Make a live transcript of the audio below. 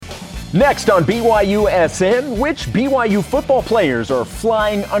Next on BYU-SN, which BYU football players are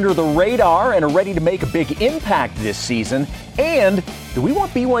flying under the radar and are ready to make a big impact this season? And do we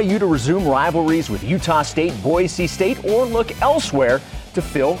want BYU to resume rivalries with Utah State, Boise State, or look elsewhere to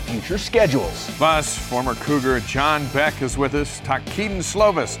fill future schedules? Plus, former Cougar John Beck is with us. Talk Keaton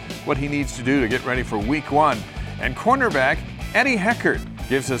Slovis, what he needs to do to get ready for Week 1. And cornerback Eddie Heckard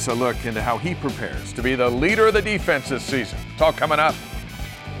gives us a look into how he prepares to be the leader of the defense this season. It's all coming up.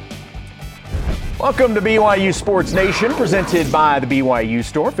 Welcome to BYU Sports Nation, presented by the BYU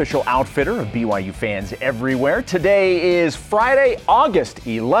Store, official outfitter of BYU fans everywhere. Today is Friday, August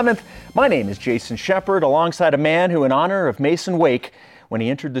 11th. My name is Jason Shepard, alongside a man who, in honor of Mason Wake, when he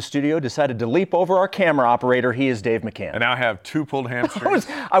entered the studio, decided to leap over our camera operator. He is Dave McCann. And now I have 2 pulled hamstrings.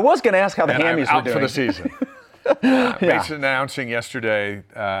 I was going to ask how the hammies I'm were out doing. for the season. Mason announcing yesterday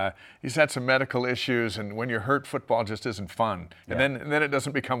he's had some medical issues, and when you're hurt, football just isn't fun. And then it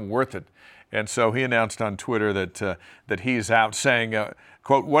doesn't become worth it. And so he announced on Twitter that he's out, saying,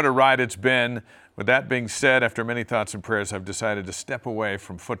 quote, "What a ride it's been. With that being said, after many thoughts and prayers, I've decided to step away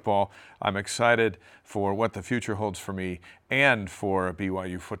from football. I'm excited for what the future holds for me and for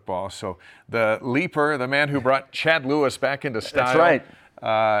BYU football." So the leaper, the man who brought Chad Lewis back into style, that's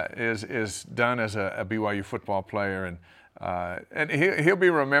right, is done as a BYU football player, and he'll be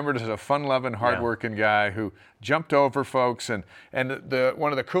remembered as a fun-loving, hard-working guy who jumped over folks, and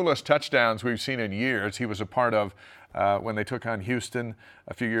one of the coolest touchdowns we've seen in years he was a part of when they took on Houston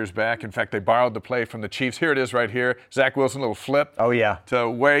a few years back. In fact, they borrowed the play from the Chiefs. Here it is right here. Zach Wilson, little flip. Oh, yeah. To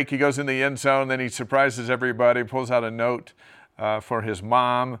Wake. He goes in the end zone, then he surprises everybody, pulls out a note for his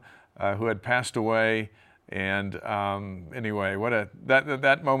mom who had passed away. And anyway,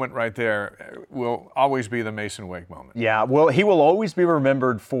 that moment right there will always be the Mason Wake moment. Yeah, well, he will always be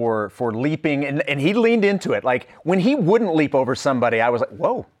remembered for leaping, and he leaned into it. Like, when he wouldn't leap over somebody, I was like,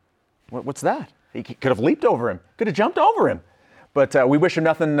 whoa, what's that? He could have leaped over him, could have jumped over him. But we wish him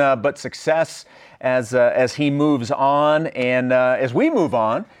nothing but success as he moves on. And as we move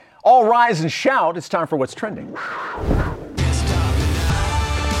on, all rise and shout. It's time for What's Trending.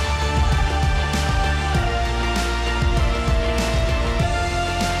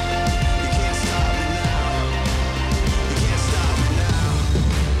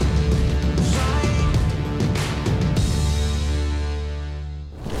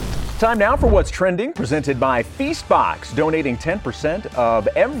 Time now for What's Trending, presented by Feastbox, donating 10% of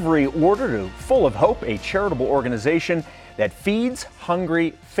every order to Full of Hope, a charitable organization that feeds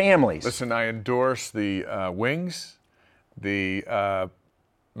hungry families. Listen, I endorse the wings, the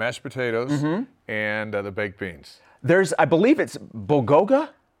mashed potatoes, and the baked beans. I believe it's bulgogi.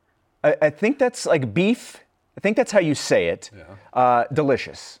 I think that's like beef. I think that's how you say it. Yeah.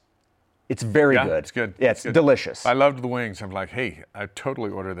 Delicious. It's very good. It's good. Yeah, it's delicious. I loved the wings. I'm like, hey, I'd totally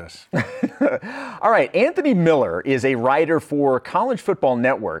order this. All right, Anthony Miller is a writer for College Football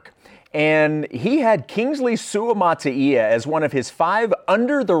Network, and he had Kingsley Suamataia as one of his 5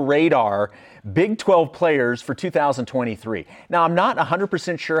 under-the-radar Big 12 players for 2023. Now, I'm not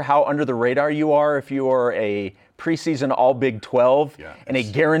 100% sure how under the radar you are if you are a preseason All-Big 12 and a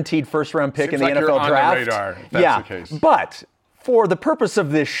guaranteed first-round pick in the NFL draft. Seems like you're on the radar, if that's the case. But for the purpose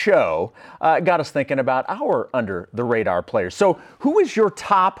of this show, it got us thinking about our under-the-radar players. So who is your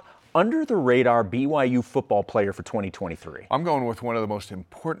top under-the-radar BYU football player for 2023? I'm going with one of the most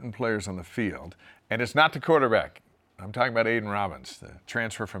important players on the field, and it's not the quarterback. I'm talking about Aiden Robbins, the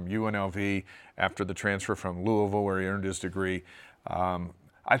transfer from UNLV after the transfer from Louisville, where he earned his degree.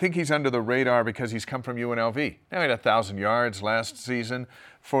 I think he's under the radar because he's come from UNLV. Now, he had 1,000 yards last season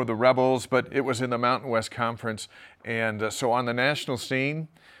for the Rebels, but it was in the Mountain West Conference. And so on the national scene,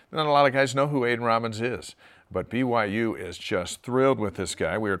 not a lot of guys know who Aiden Robbins is. But BYU is just thrilled with this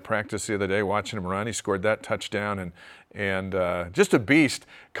guy. We were at practice the other day watching him run. He scored that touchdown, and just a beast.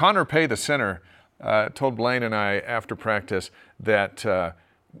 Connor Pay, the center, told Blaine and I after practice that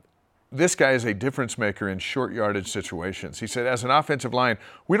this guy is a difference maker in short yardage situations. He said, as an offensive line,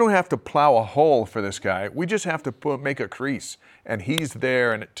 we don't have to plow a hole for this guy. We just have to make a crease. And he's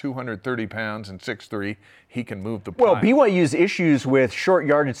there, and at 230 pounds and 6'3", he can move the Well, pile. BYU's issues with short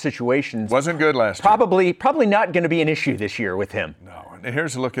yardage situations wasn't good last year. Probably not going to be an issue this year with him. No, and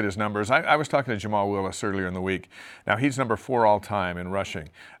here's a look at his numbers. I was talking to Jamal Willis earlier in the week. Now, he's number 4 all-time in rushing.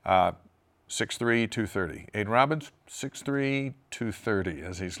 6'3", 230. Aiden Robbins, 6'3", 230,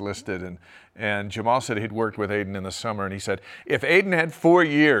 as he's listed. And Jamal said he'd worked with Aiden in the summer, and he said if Aiden had 4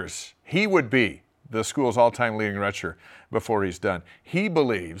 years, he would be the school's all-time leading rusher before he's done. He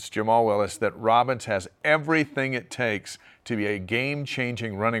believes, Jamal Willis, that Robbins has everything it takes to be a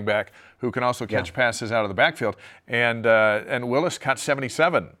game-changing running back who can also catch passes out of the backfield. And Willis caught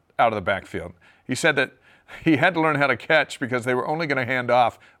 77 out of the backfield. He said that he had to learn how to catch because they were only going to hand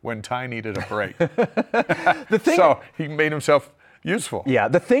off when Ty needed a break. So he made himself useful. Yeah,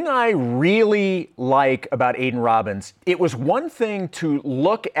 the thing I really like about Aiden Robbins, it was one thing to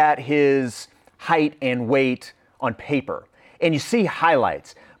look at his height and weight on paper, and you see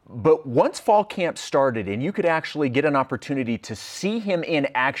highlights. But once fall camp started and you could actually get an opportunity to see him in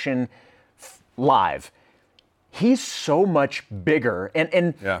action live, he's so much bigger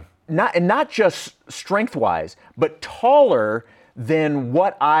and not just strength-wise, but taller than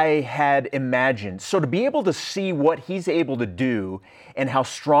what I had imagined. So to be able to see what he's able to do and how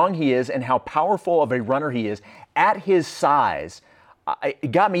strong he is and how powerful of a runner he is at his size,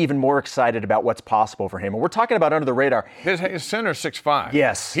 it got me even more excited about what's possible for him. And we're talking about under the radar. His center's 6'5".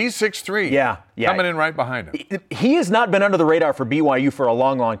 Yes. He's 6'3". Yeah. Coming in right behind him. He has not been under the radar for BYU for a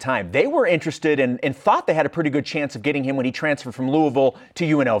long, long time. They were interested and thought they had a pretty good chance of getting him when he transferred from Louisville to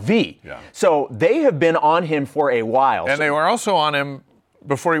UNLV. Yeah. So they have been on him for a while. And they were also on him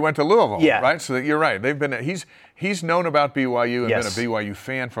before he went to Louisville, yeah. right? So you're right. He's known about BYU and yes. been a BYU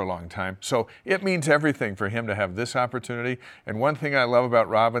fan for a long time. So it means everything for him to have this opportunity. And one thing I love about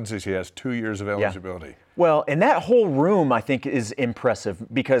Robbins is he has 2 years of eligibility. Yeah. Well, and that whole room, I think, is impressive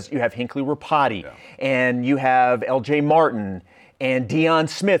because you have Hinckley Rapati and you have L.J. Martin and Deion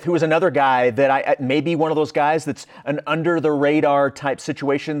Smith, who is another guy that I may be one of those guys that's an under-the-radar type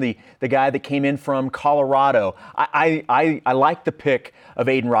situation, the guy that came in from Colorado. I like the pick of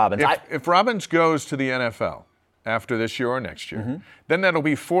Aiden Robbins. If Robbins goes to the NFL after this year or next year, then that'll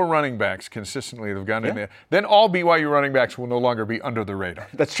be 4 running backs consistently that have gone in there. Then all BYU running backs will no longer be under the radar.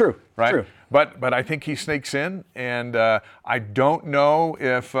 That's true. Right? True. But I think he sneaks in, and I don't know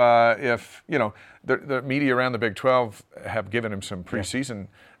if the media around the Big 12 have given him some preseason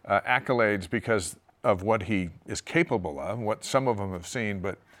accolades because of what he is capable of, what some of them have seen,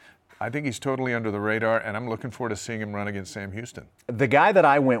 but I think he's totally under the radar, and I'm looking forward to seeing him run against Sam Houston. The guy that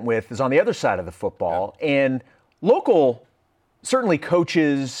I went with is on the other side of the football, and local, certainly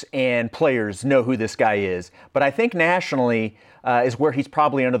coaches and players know who this guy is, but I think nationally is where he's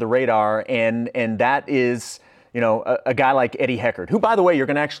probably under the radar, and that is a guy like Eddie Heckard, who, by the way, you're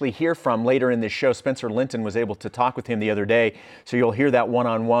going to actually hear from later in this show. Spencer Linton was able to talk with him the other day, so you'll hear that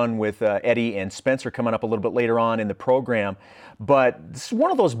one-on-one with Eddie and Spencer coming up a little bit later on in the program. But this is one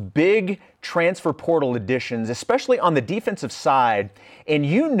of those big transfer portal additions, especially on the defensive side, and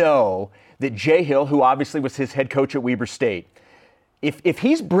you know that Jay Hill, who obviously was his head coach at Weber State, if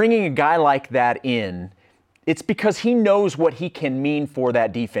he's bringing a guy like that in, it's because he knows what he can mean for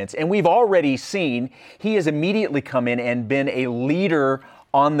that defense. And we've already seen he has immediately come in and been a leader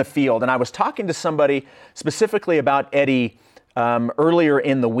on the field. And I was talking to somebody specifically about Eddie earlier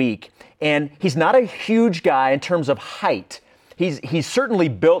in the week, and he's not a huge guy in terms of height. He's certainly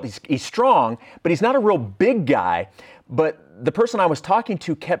built, he's strong, but he's not a real big guy. But the person I was talking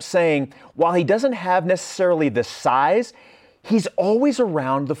to kept saying, while he doesn't have necessarily the size, he's always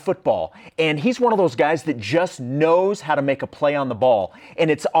around the football. And he's one of those guys that just knows how to make a play on the ball.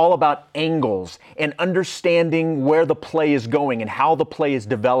 And it's all about angles and understanding where the play is going and how the play is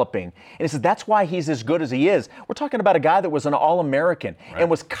developing. And he says that's why he's as good as he is. We're talking about a guy that was an All-American and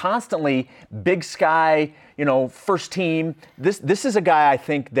was constantly Big Sky, first team. This is a guy I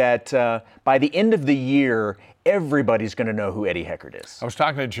think that by the end of the year, everybody's going to know who Eddie Heckard is. I was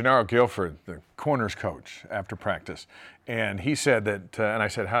talking to Gennaro Guilford, the corners coach, after practice, and he said that, and I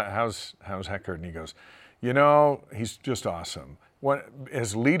said, how's Heckard? And he goes, he's just awesome.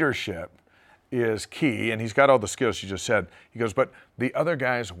 His leadership is key, and he's got all the skills you just said. He goes, but the other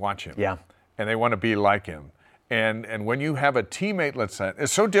guys watch him, and they want to be like him. And when you have a teammate, let's say,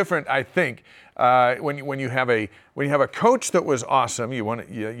 it's so different. I think when you have a coach that was awesome, you want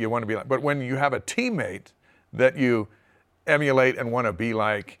to be like. But when you have a teammate that you emulate and want to be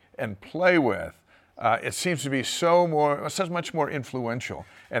like and play with, it seems to be so much more influential.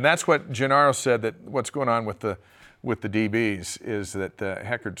 And that's what Gennaro said, that what's going on with the DBs is that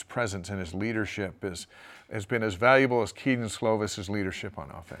Heckard's presence and his leadership has been as valuable as Keaton Slovis's leadership on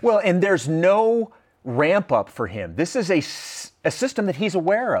offense. Well, and there's no ramp up for him. This is a system that he's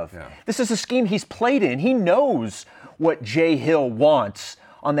aware of. Yeah. This is a scheme he's played in. He knows what Jay Hill wants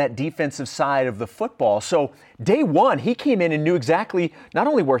on that defensive side of the football. So day one, he came in and knew exactly not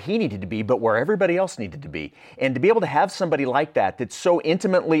only where he needed to be, but where everybody else needed to be. And to be able to have somebody like that that's so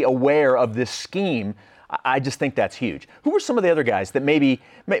intimately aware of this scheme, I just think that's huge. Who were some of the other guys that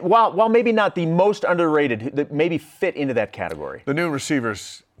while maybe not the most underrated, that maybe fit into that category? The new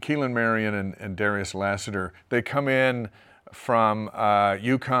receivers, Keelan Marion and Darius Lassiter, they come in from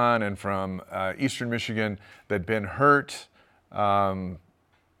UConn and from Eastern Michigan. They'd been hurt.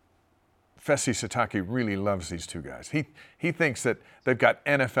 Fesi Satake really loves these two guys. He thinks that they've got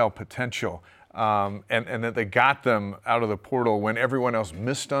NFL potential, and that they got them out of the portal when everyone else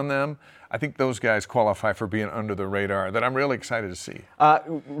missed on them. I think those guys qualify for being under the radar that I'm really excited to see.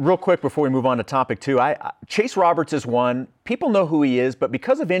 Real quick before we move on to topic 2, Chase Roberts is one. People know who he is, but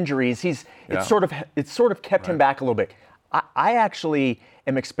because of injuries, it's sort of kept him back a little bit. I actually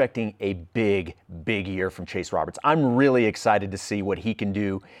am expecting a big year from Chase Roberts. I'm really excited to see what he can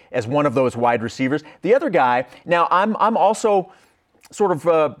do as one of those wide receivers. The other guy, now I'm also sort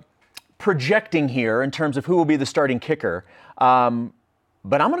of projecting here in terms of who will be the starting kicker,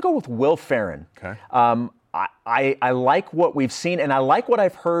 but I'm going to go with Will Ferrin. Okay. I like what we've seen, and I like what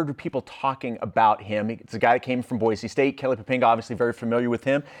I've heard people talking about him. It's a guy that came from Boise State. Kelly Poppinga, obviously very familiar with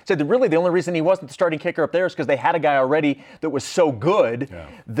him. Said that really the only reason he wasn't the starting kicker up there is because they had a guy already that was so good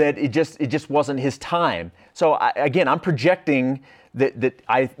that it just wasn't his time. So again, I'm projecting that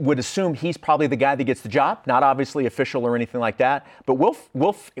I would assume he's probably the guy that gets the job. Not obviously official or anything like that, but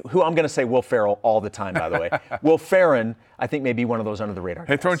who I'm going to say Will Ferrell all the time, by the way. Will Ferrin, I think, may be one of those under the radar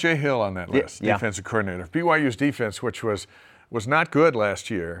guys. Hey, throw Jay Hill on that list, defensive coordinator. BYU's defense, which was not good last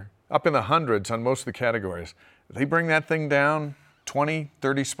year, up in the hundreds on most of the categories. If they bring that thing down 20,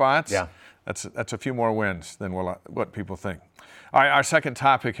 30 spots, that's a few more wins than what people think. All right, our second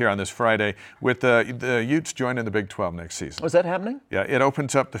topic here on this Friday, with the Utes joining the Big 12 next season. Was that happening? Yeah, it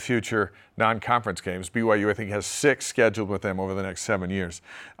opens up the future non-conference games. BYU, I think, has 6 scheduled with them over the next 7 years.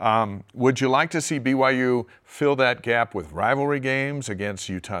 Would you like to see BYU fill that gap with rivalry games against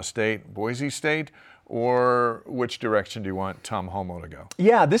Utah State, Boise State, or which direction do you want Tom Holmoe to go?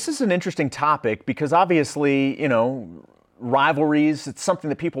 Yeah, this is an interesting topic because obviously, rivalries, it's something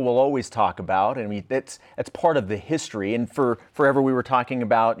that people will always talk about. I mean, that's part of the history. And forever we were talking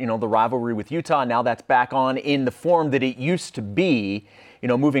about, the rivalry with Utah. Now that's back on in the form that it used to be,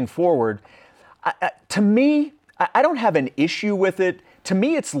 moving forward. To me, I don't have an issue with it. To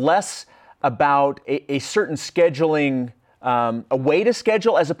me, it's less about a certain scheduling, a way to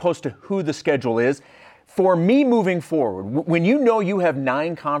schedule as opposed to who the schedule is. For me, moving forward, when you have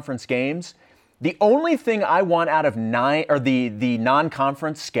 9 conference games, the only thing I want out of the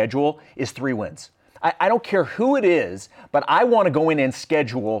non-conference schedule is 3 wins. I don't care who it is, but I want to go in and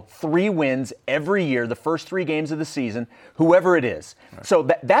schedule 3 wins every year, the first 3 games of the season, whoever it is. Right. So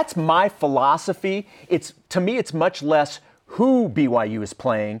that's my philosophy. To me, it's much less who BYU is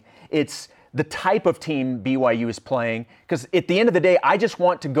playing. It's the type of team BYU is playing. Because at the end of the day, I just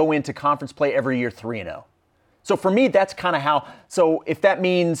want to go into conference play every year 3-0. So for me, that's kind of how. So if that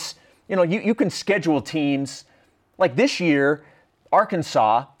means, you can schedule teams like this year,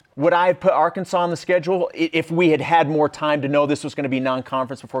 Arkansas. Would I have put Arkansas on the schedule if we had had more time to know this was going to be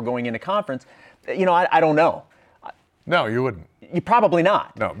non-conference before going into conference? I don't know. No, you wouldn't. You probably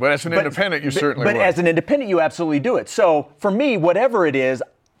not. No, but as an independent, you certainly would. But as an independent, you absolutely do it. So for me, whatever it is,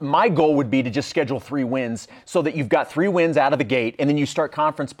 my goal would be to just schedule 3 wins so that you've got 3 wins out of the gate, and then you start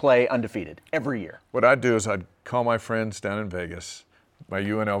conference play undefeated every year. What I'd do is I'd call my friends down in Vegas, my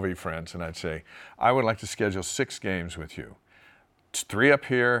UNLV friends, and I'd say, I would like to schedule 6 games with you. It's 3 up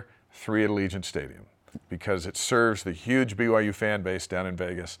here, 3 at Allegiant Stadium, because it serves the huge BYU fan base down in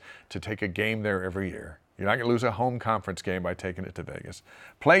Vegas to take a game there every year. You're not going to lose a home conference game by taking it to Vegas.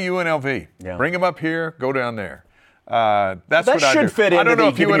 Play UNLV. Yeah. Bring them up here, go down there. That's what I do. Fit in. I don't know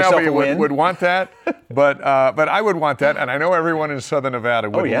if UNLV would want that, but I would want that, and I know everyone in Southern Nevada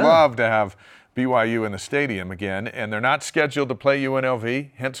would love to have BYU in the stadium again, and they're not scheduled to play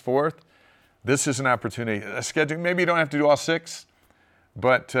UNLV henceforth. This is an opportunity. Maybe you don't have to do all 6,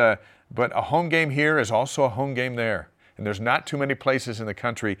 but a home game here is also a home game there. And there's not too many places in the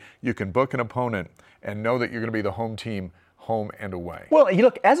country you can book an opponent and know that you're going to be the home team, home and away. Well, you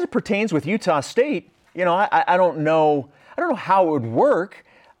look, as it pertains with Utah State, I don't know how it would work.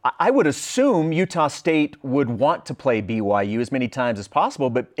 I would assume Utah State would want to play BYU as many times as possible,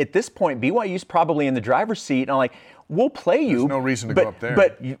 but at this point, BYU's probably in the driver's seat, and I'm like, we'll play you. There's no reason to go up there.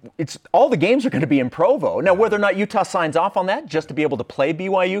 But all the games are going to be in Provo. Now, whether or not Utah signs off on that just to be able to play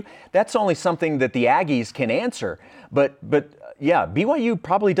BYU, that's only something that the Aggies can answer. But yeah, BYU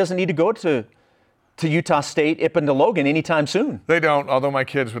probably doesn't need to go to Utah State, up into Logan anytime soon. They don't, although my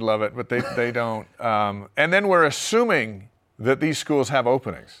kids would love it, but they don't. And then we're assuming that these schools have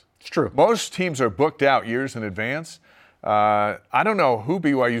openings. It's true. Most teams are booked out years in advance. I don't know who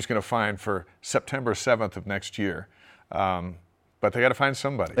BYU is going to find for September 7th of next year, but they got to find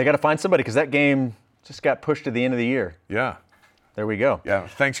somebody. They got to find somebody because that game just got pushed to the end of the year. Yeah. There we go. Yeah,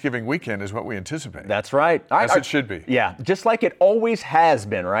 Thanksgiving weekend is what we anticipate. That's right. As it should be. Yeah, just like it always has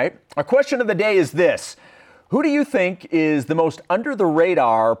been, right? Our question of the day is this. Who do you think is the most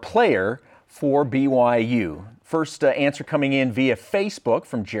under-the-radar player for BYU? First answer coming in via Facebook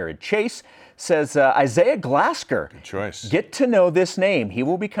from Jared Chase says Isaiah Glasker. Good choice. Get to know this name. He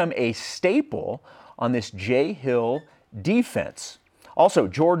will become a staple on this Jay Hill defense. Also,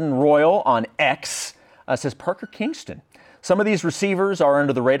 Jordan Royal on X says Parker Kingston. Some of these receivers are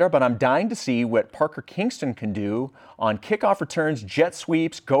under the radar, but I'm dying to see what Parker Kingston can do on kickoff returns, jet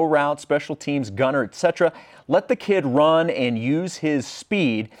sweeps, go routes, special teams, gunner, etc. Let the kid run and use his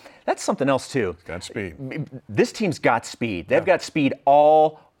speed. That's something else too. Got speed. This team's got speed. They've got speed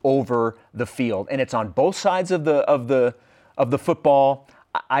all over the field, and it's on both sides of the football.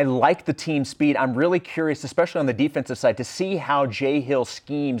 I like the team speed. I'm really curious, especially on the defensive side, to see how Jay Hill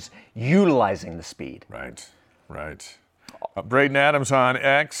schemes utilizing the speed. Right. Braden Adams on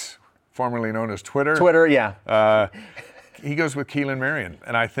X, formerly known as Twitter. Twitter, yeah. He goes with Keelan Marion,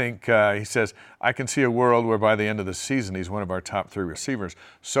 and I think he says, I can see a world where by the end of the season he's one of our top 3 receivers.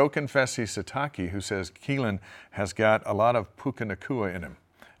 So can Fesi Sataki, who says Keelan has got a lot of Puka Nakua in him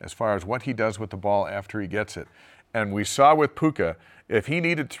as far as what he does with the ball after he gets it. And we saw with Puka, if he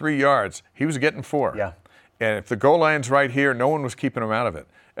needed 3 yards, he was getting 4. Yeah. And if the goal line's right here, no one was keeping him out of it,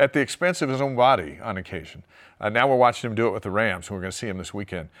 at the expense of his own body on occasion. Now we're watching him do it with the Rams, and we're going to see him this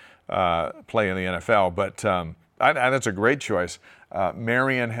weekend play in the NFL. But that's a great choice.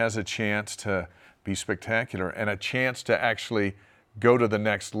 Marion has a chance to be spectacular and a chance to actually go to the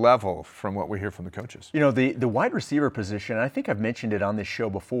next level from what we hear from the coaches. You know, the wide receiver position, I think I've mentioned it on this show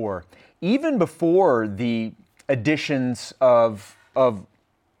before, even before the additions of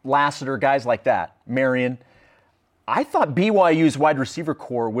Lassiter, guys like that, Marion, I thought BYU's wide receiver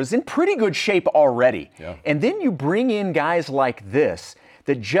core was in pretty good shape already. Yeah. And then you bring in guys like this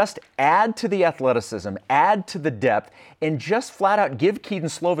that just add to the athleticism, add to the depth, and just flat out give Keaton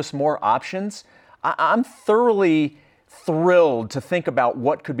Slovis more options. I'm thoroughly thrilled to think about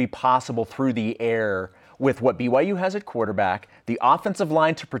what could be possible through the air with what BYU has at quarterback, the offensive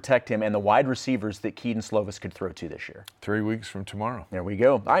line to protect him, and the wide receivers that Keaton Slovis could throw to this year. 3 weeks from tomorrow. There we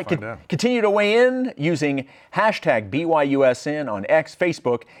go. All right, continue to weigh in using hashtag BYUSN on X,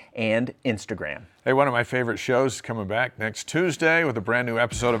 Facebook, and Instagram. Hey, one of my favorite shows is coming back next Tuesday with a brand new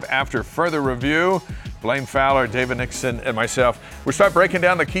episode of After Further Review. Blaine Fowler, David Nixon, and myself. We start breaking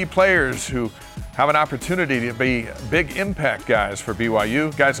down the key players who have an opportunity to be big impact guys for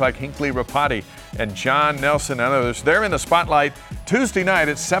BYU. Guys like Hinckley Rapati and John Nelson and others. They're in the spotlight Tuesday night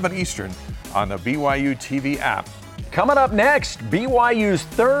at 7 Eastern on the BYU TV app. Coming up next, BYU's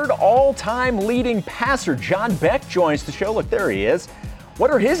third all-time leading passer, John Beck, joins the show. Look, there he is.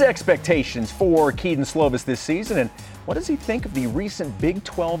 What are his expectations for Keaton Slovis this season, and what does he think of the recent Big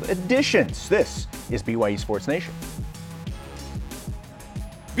 12 additions? This is BYU Sports Nation.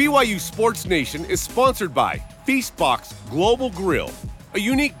 BYU Sports Nation is sponsored by Feastbox Global Grill, a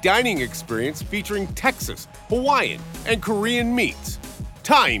unique dining experience featuring Texas, Hawaiian, and Korean meats.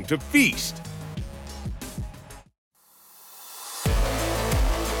 Time to feast. The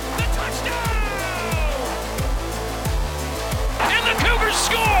touchdown! And the Cougars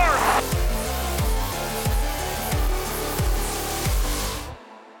score!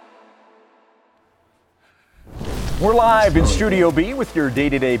 We're live in Studio B with your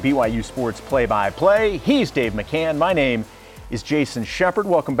day-to-day BYU Sports play-by-play. He's Dave McCann. My name is Jason Shepard.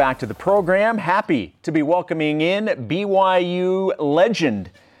 Welcome back to the program. Happy to be welcoming in BYU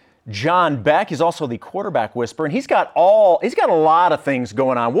legend John Beck. He's also the quarterback whisperer, and he's got a lot of things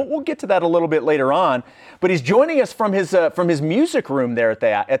going on. We'll get to that a little bit later on. But he's joining us from his music room there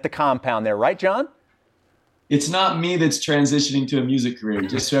at the compound there, right, John? It's not me that's transitioning to a music career,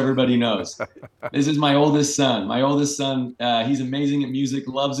 just so everybody knows. This is my oldest son. He's amazing at music,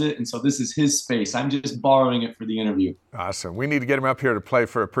 loves it, and so this is his space. I'm just borrowing it for the interview. Awesome. We need to get him up here to play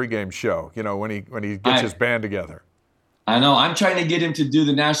for a pregame show, when he gets his band together. I know. I'm trying to get him to do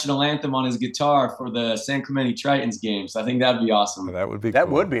the national anthem on his guitar for the San Clemente Tritons game, so I think that'd be awesome. That would be cool. That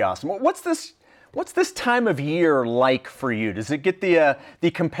would be awesome. What's this time of year like for you? Does it get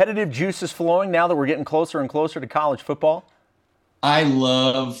the competitive juices flowing now that we're getting closer and closer to college football? I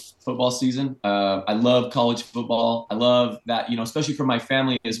love football season. I love college football. I love that, especially for my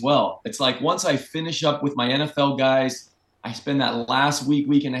family as well. It's like once I finish up with my NFL guys, I spend that last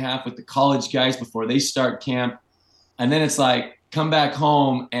week and a half with the college guys before they start camp. And then it's like come back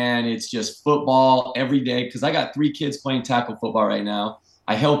home and it's just football every day because I got 3 kids playing tackle football right now.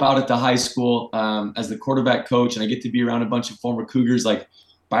 I help out at the high school as the quarterback coach, and I get to be around a bunch of former Cougars like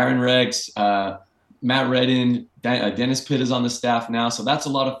Byron Rex, Matt Redden, Dennis Pitt is on the staff now. So that's a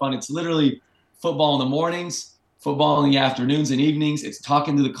lot of fun. It's literally football in the mornings, football in the afternoons and evenings. It's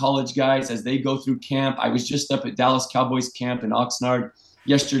talking to the college guys as they go through camp. I was just up at Dallas Cowboys camp in Oxnard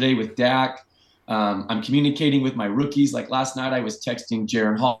yesterday with Dak. I'm communicating with my rookies. Like last night, I was texting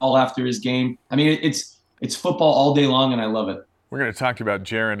Jaron Hall after his game. I mean, it's football all day long, and I love it. We're going to talk to you about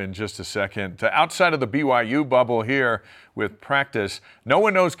Jaron in just a second. Outside of the BYU bubble here with practice, no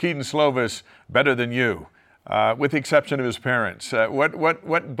one knows Kedon Slovis better than you, with the exception of his parents.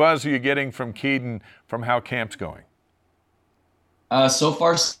 What buzz are you getting from Kedon from how camp's going? So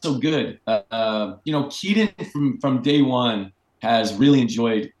far, so good. Kedon from day one has really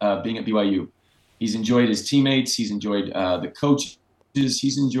enjoyed being at BYU. He's enjoyed his teammates. He's enjoyed the coaches.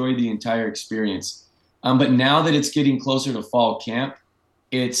 He's enjoyed the entire experience. But now that it's getting closer to fall camp,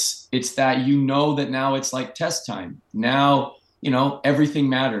 it's that that now it's like test time. Now, everything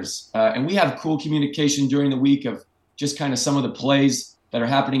matters. And we have cool communication during the week of just kind of some of the plays that are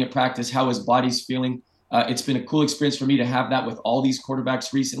happening at practice, how his body's feeling. It's been a cool experience for me to have that with all these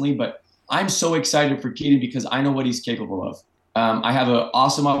quarterbacks recently. But I'm so excited for Kedon because I know what he's capable of. I have an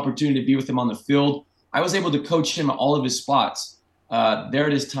awesome opportunity to be with him on the field. I was able to coach him at all of his spots. There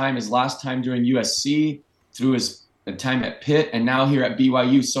at his last time during USC, through his time at Pitt, and now here at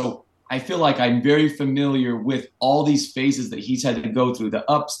BYU. So I feel like I'm very familiar with all these phases that he's had to go through, the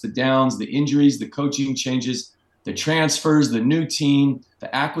ups, the downs, the injuries, the coaching changes, the transfers, the new team,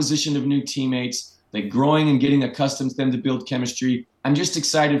 the acquisition of new teammates, the growing and getting accustomed to them to build chemistry. I'm just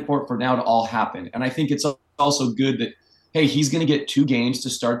excited for now to all happen. And I think it's also good that, hey, he's going to get 2 games to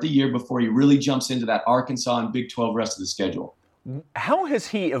start the year before he really jumps into that Arkansas and Big 12 rest of the schedule. How has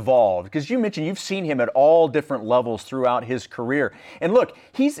he evolved? Because you mentioned you've seen him at all different levels throughout his career. And look,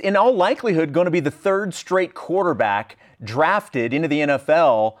 he's in all likelihood going to be the 3rd straight quarterback drafted into the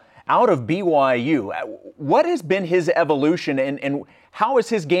NFL out of BYU. What has been his evolution and how has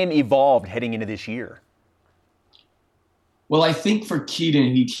his game evolved heading into this year? Well, I think for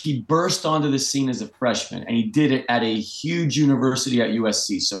Kedon, he burst onto the scene as a freshman, and he did it at a huge university at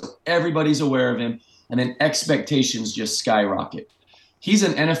USC. So everybody's aware of him, and then expectations just skyrocket. He's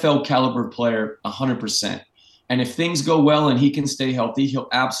an NFL caliber player, 100%. And if things go well and he can stay healthy, he'll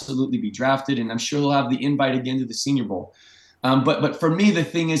absolutely be drafted, and I'm sure he'll have the invite again to the Senior Bowl. But for me, the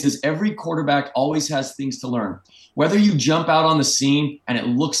thing is every quarterback always has things to learn. Whether you jump out on the scene and it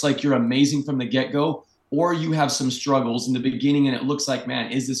looks like you're amazing from the get-go, or you have some struggles in the beginning and it looks like,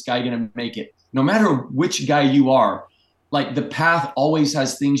 man, is this guy going to make it? No matter which guy you are, like the path always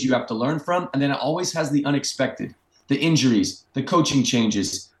has things you have to learn from, and then it always has the unexpected, the injuries, the coaching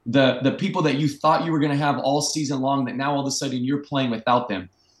changes, the people that you thought you were going to have all season long that now all of a sudden you're playing without them.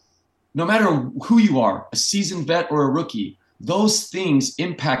 No matter who you are, a seasoned vet or a rookie, those things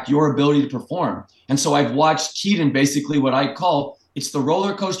impact your ability to perform. And so I've watched Kedon basically what I call it's the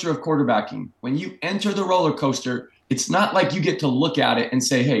roller coaster of quarterbacking. When you enter the roller coaster, it's not like you get to look at it and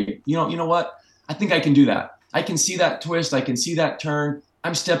say, hey, you know what? I think I can do that. I can see that twist. I can see that turn.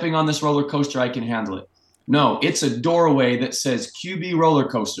 I'm stepping on this roller coaster. I can handle it. No, it's a doorway that says QB roller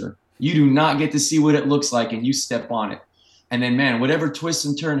coaster. You do not get to see what it looks like, and you step on it. And then, man, whatever twist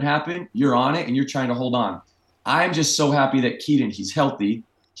and turn happen, you're on it, and you're trying to hold on. I'm just so happy that Kedon, he's healthy.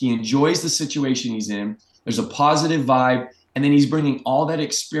 He enjoys the situation he's in. There's a positive vibe. And then he's bringing all that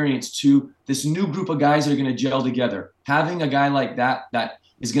experience to this new group of guys that are going to gel together. Having a guy like that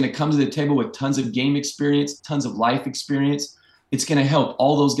is going to come to the table with tons of game experience, tons of life experience, it's going to help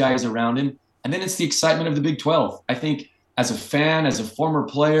all those guys around him. And then it's the excitement of the Big 12. I think as a fan, as a former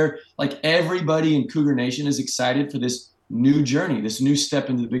player, like everybody in Cougar Nation is excited for this new journey, this new step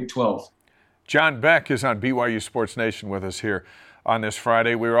into the Big 12. John Beck is on BYU Sports Nation with us here on this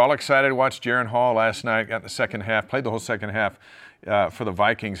Friday. We were all excited to watch Jaron Hall last night, got the second half, played the whole second half for the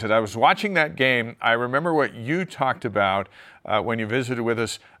Vikings. As I was watching that game, I remember what you talked about when you visited with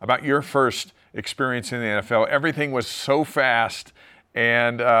us about your first experience in the NFL. Everything was so fast,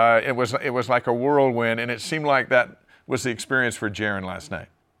 and it was like a whirlwind, and it seemed like that was the experience for Jaron last night.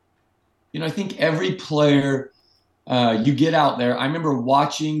 I think every player you get out there. I remember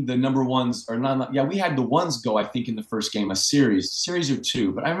watching the number ones, or not. Yeah, we had the ones go, I think, in the first game, a series or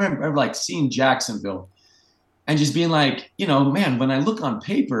 2. But I remember like seeing Jacksonville and just being like, man, when I look on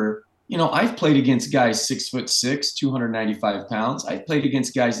paper, I've played against guys 6'6", 295 pounds. I've played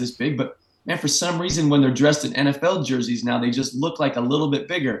against guys this big, but man, for some reason, when they're dressed in NFL jerseys now, they just look like a little bit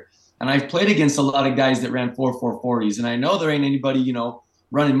bigger. And I've played against a lot of guys that ran 4.40s, and I know there ain't anybody,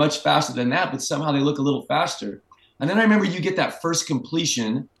 running much faster than that, but somehow they look a little faster. And then I remember you get that first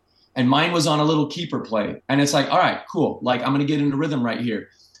completion, and mine was on a little keeper play. And it's like, all right, cool. Like, I'm going to get into rhythm right here.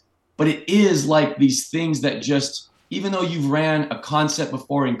 But it is like these things that just, even though you've ran a concept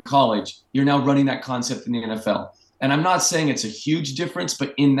before in college, you're now running that concept in the NFL. And I'm not saying it's a huge difference,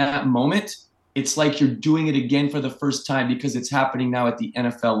 but in that moment, it's like you're doing it again for the first time because it's happening now at the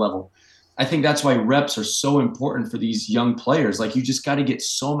NFL level. I think that's why reps are so important for these young players. Like, you just got to get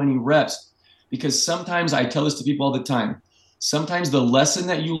so many reps, because sometimes, I tell this to people all the time, sometimes the lesson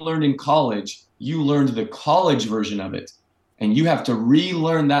that you learned in college, you learned the college version of it, and you have to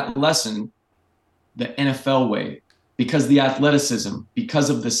relearn that lesson the NFL way, because the athleticism, because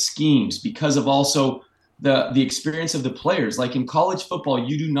of the schemes, because of also the experience of the players. Like in college football,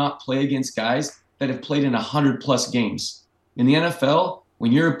 you do not play against guys that have played in 100+ games. In the NFL,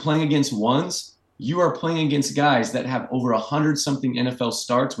 when you're playing against ones, you are playing against guys that have over 100-something NFL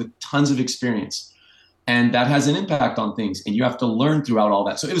starts with tons of experience. And that has an impact on things, and you have to learn throughout all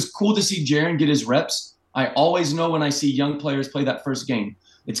that. So it was cool to see Jaron get his reps. I always know when I see young players play that first game,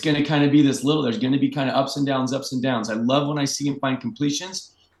 it's going to kind of be there's going to be kind of ups and downs. I love when I see him find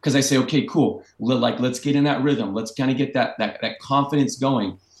completions, because I say, okay, cool. Let's get in that rhythm. Let's kind of get that confidence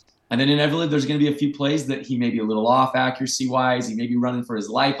going. And then inevitably there's going to be a few plays that he may be a little off accuracy-wise. He may be running for his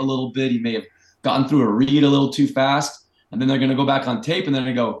life a little bit. He may have gotten through a read a little too fast. And then they're going to go back on tape, and they're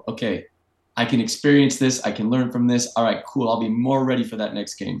going to go, okay, I can experience this. I can learn from this. All right, cool. I'll be more ready for that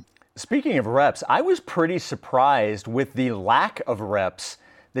next game. Speaking of reps, I was pretty surprised with the lack of reps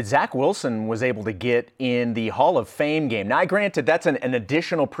that Zach Wilson was able to get in the Hall of Fame game. Now, granted, that's an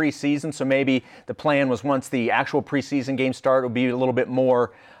additional preseason, so maybe the plan was once the actual preseason games start, it would be a little bit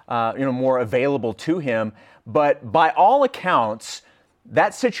more, more available to him. But by all accounts,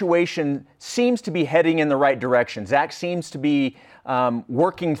 that situation seems to be heading in the right direction. Zach seems to be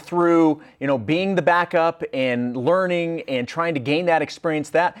working through, being the backup and learning and trying to gain that experience.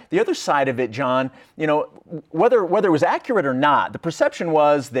 The other side of it, John, whether it was accurate or not, the perception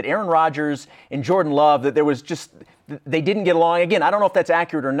was that Aaron Rodgers and Jordan Love, that there was just, they didn't get along. Again, I don't know if that's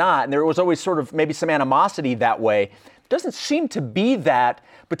accurate or not, and there was always sort of maybe some animosity that way. It doesn't seem to be that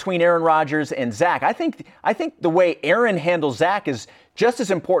between Aaron Rodgers and Zach. I think the way Aaron handles Zach is just as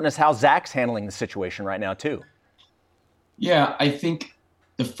important as how Zach's handling the situation right now, too. Yeah, I think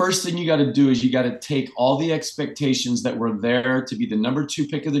the first thing you got to do is you got to take all the expectations that were there to be the number 2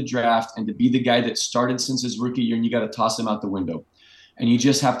 pick of the draft and to be the guy that started since his rookie year, and you got to toss him out the window. And you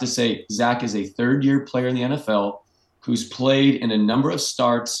just have to say, Zach is a third-year player in the NFL who's played in a number of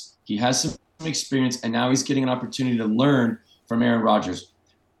starts. He has some experience, and now he's getting an opportunity to learn from Aaron Rodgers.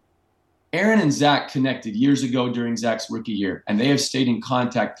 Aaron and Zach connected years ago during Zach's rookie year, and they have stayed in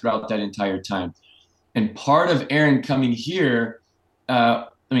contact throughout that entire time. And part of Aaron coming here, not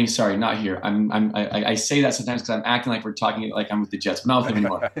here. I say that sometimes because I'm acting like we're talking like I'm with the Jets, but not with them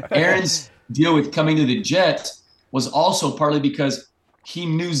anymore. Aaron's deal with coming to the Jets was also partly because he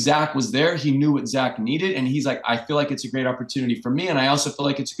knew Zach was there. He knew what Zach needed. And he's like, I feel like it's a great opportunity for me. And I also feel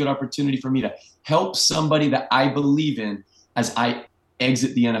like it's a good opportunity for me to help somebody that I believe in as I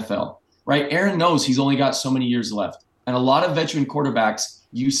exit the NFL, right? Aaron knows he's only got so many years left. And a lot of veteran quarterbacks,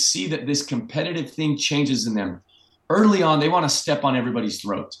 you see that this competitive thing changes in them. Early on, they want to step on everybody's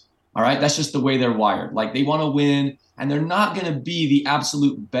throat. All right. That's just the way they're wired. Like, they want to win, and they're not going to be the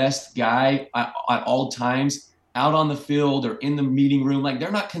absolute best guy at all times out on the field or in the meeting room. Like,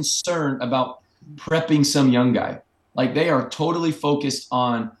 they're not concerned about prepping some young guy. Like, they are totally focused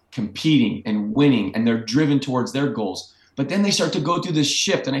on competing and winning, and they're driven towards their goals. But then they start to go through this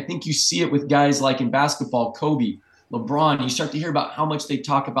shift. And I think you see it with guys like in basketball, Kobe, LeBron. You start to hear about how much they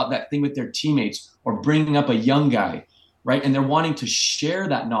talk about that thing with their teammates or bringing up a young guy, right? And they're wanting to share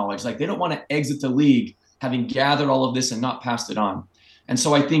that knowledge. Like, they don't want to exit the league having gathered all of this and not passed it on. And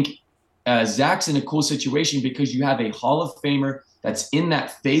so I think Zach's in a cool situation because you have a Hall of Famer that's in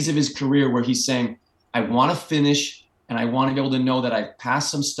that phase of his career where he's saying, I want to finish, and I want to be able to know that I've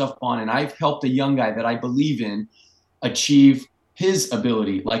passed some stuff on, and I've helped a young guy that I believe in achieve his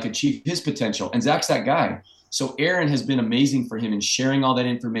ability, like achieve his potential. And Zach's that guy. So Aaron has been amazing for him in sharing all that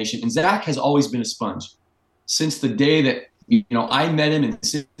information. And Zach has always been a sponge. Since the day that, I met him, and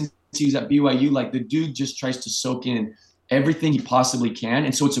since he was at BYU, like, the dude just tries to soak in everything he possibly can.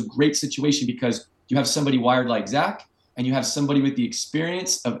 And so it's a great situation because you have somebody wired like Zach, and you have somebody with the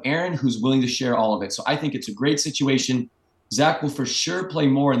experience of Aaron who's willing to share all of it. So I think it's a great situation. Zach will for sure play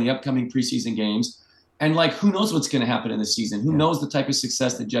more in the upcoming preseason games. And, like, who knows what's going to happen in the season? Who knows the type of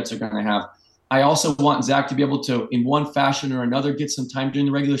success the Jets are going to have? I also want Zach to be able to, in one fashion or another, get some time during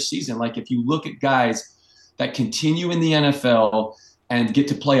the regular season. Like, if you look at guys that continue in the NFL and get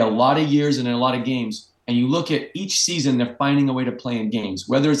to play a lot of years and in a lot of games, and you look at each season, they're finding a way to play in games.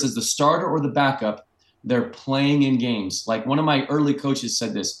 Whether it's as the starter or the backup, they're playing in games. Like, one of my early coaches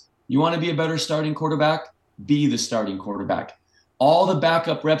said this: you want to be a better starting quarterback? Be the starting quarterback. All the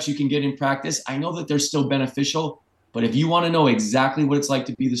backup reps you can get in practice, I know that they're still beneficial, But if you want to know exactly what it's like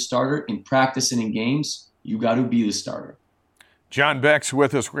to be the starter in practice and in games, you got to be the starter. John Beck's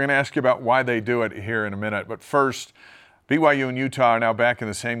with us. We're going to ask you about why they do it here in a minute. But first, BYU and Utah are now back in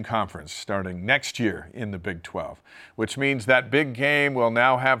the same conference starting next year in the Big 12, which means that big game will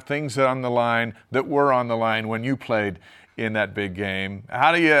now have things on the line that were on the line when you played in that big game.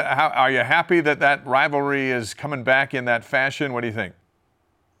 Are you happy that that rivalry is coming back in that fashion? What do you think?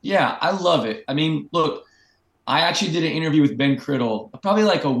 Yeah, I love it. I mean, look, I actually did an interview with Ben Criddle probably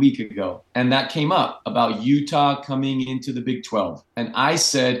like a week ago, and that came up about Utah coming into the Big 12. And I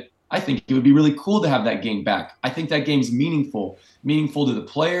said, I think it would be really cool to have that game back. I think that game's meaningful to the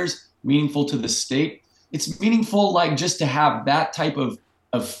players, meaningful to the state. It's meaningful like just to have that type of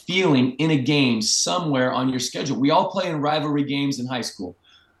feeling in a game somewhere on your schedule. We all play in rivalry games in high school.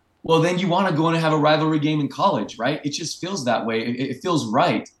 Well, then you want to go in and have a rivalry game in college, right? It just feels that way. It feels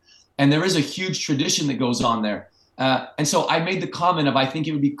right. And there is a huge tradition that goes on there. And so I made the comment of, I think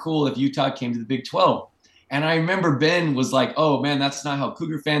it would be cool if Utah came to the Big 12. And I remember Ben was like, oh, man, that's not how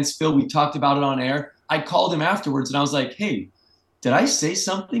Cougar fans feel. We talked about it on air. I called him afterwards and I was like, hey, did I say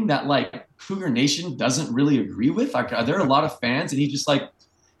something that like Cougar Nation doesn't really agree with? Like, are there a lot of fans? And he just like,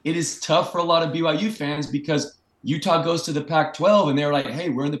 it is tough for a lot of BYU fans because Utah goes to the Pac-12 and they're like, hey,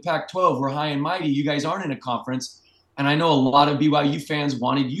 we're in the Pac-12. We're high and mighty. You guys aren't in a conference. And I know a lot of BYU fans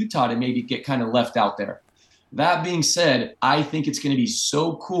wanted Utah to maybe get kind of left out there. That being said, I think it's going to be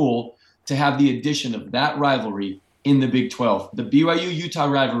so cool to have the addition of that rivalry in the Big 12. The BYU-Utah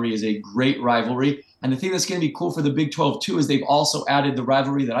rivalry is a great rivalry. And the thing that's going to be cool for the Big 12 too is they've also added the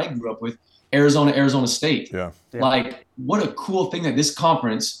rivalry that I grew up with, Arizona State. Yeah. Like, what a cool thing that this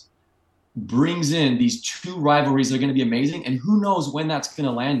conference brings in these two rivalries that are going to be amazing. And who knows when that's going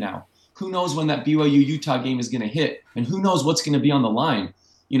to land now? Who knows when that BYU-Utah game is going to hit? And who knows what's going to be on the line?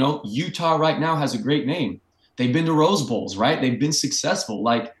 You know, Utah right now has a great name. They've been to Rose Bowls, right? They've been successful.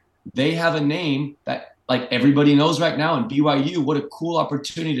 Like, they have a name that, like, everybody knows right now. And BYU, what a cool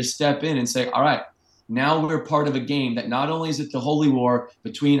opportunity to step in and say, all right, now we're part of a game that not only is it the holy war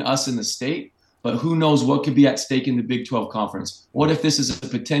between us and the state, but who knows what could be at stake in the Big 12 conference? What if this is a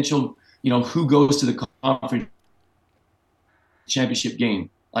potential, you know, who goes to the conference championship game?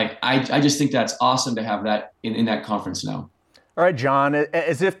 Like, I just think that's awesome to have that in that conference now. All right, John,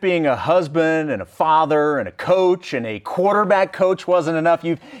 as if being a husband and a father and a coach and a quarterback coach wasn't enough,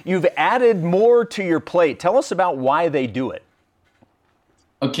 you've added more to your plate. Tell us about why they do it.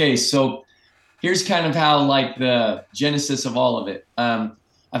 Okay, so here's kind of how, like, the genesis of all of it.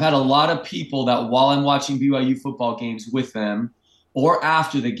 I've had a lot of people that while I'm watching BYU football games with them or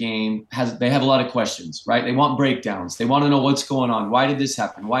after the game, they have a lot of questions, right? They want breakdowns. They want to know what's going on. Why did this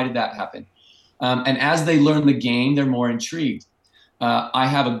happen? Why did that happen? And as they learn the game, they're more intrigued. I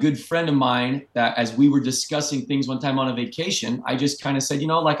have a good friend of mine that as we were discussing things one time on a vacation, I just kind of said, you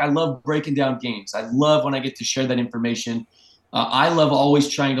know, like, I love breaking down games. I love when I get to share that information. I love always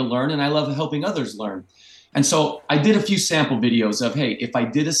trying to learn, and I love helping others learn. And so I did a few sample videos of, hey, if I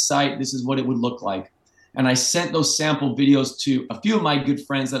did a site, this is what it would look like. And I sent those sample videos to a few of my good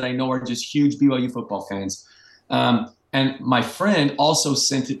friends that I know are just huge BYU football fans. And my friend also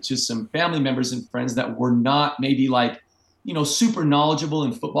sent it to some family members and friends that were not maybe like, you know, super knowledgeable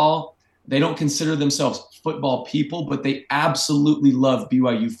in football. They don't consider themselves football people, but they absolutely love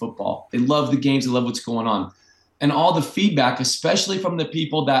BYU football. They love the games. They love what's going on. And all the feedback, especially from the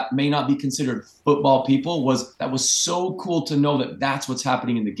people that may not be considered football people, was so cool to know that that's what's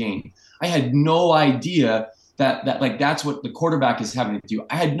happening in the game. I had no idea that like that's what the quarterback is having to do.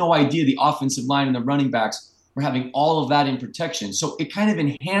 I had no idea the offensive line and the running backs were having all of that in protection. So it kind of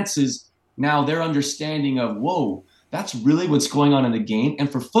enhances now their understanding of, whoa, that's really what's going on in the game.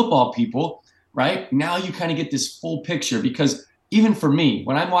 And for football people, right, now you kind of get this full picture, because even for me,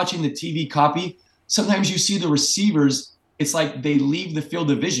 when I'm watching the TV copy, sometimes you see the receivers, it's like they leave the field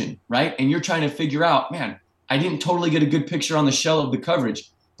of vision, right? And you're trying to figure out, man, I didn't totally get a good picture on the shell of the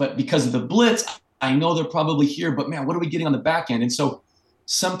coverage, but because of the blitz, I know they're probably here, but man, what are we getting on the back end? And so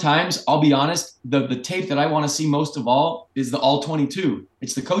sometimes, I'll be honest, the tape that I want to see most of all is the all 22.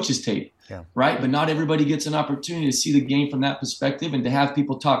 It's the coach's tape, right? But not everybody gets an opportunity to see the game from that perspective and to have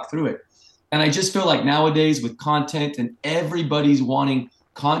people talk through it. And I just feel like nowadays with content, and everybody's wanting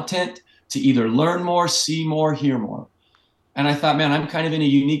content to either learn more, see more, hear more. And I thought, man, I'm kind of in a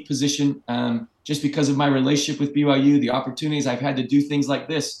unique position just because of my relationship with BYU, the opportunities I've had to do things like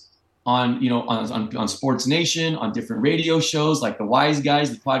this on, you know, on Sports Nation, on different radio shows like the Wise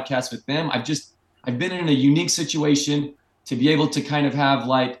Guys, the podcast with them. I've been in a unique situation to be able to kind of have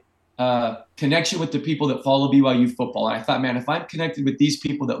like connection with the people that follow BYU football. And I thought, man, if I'm connected with these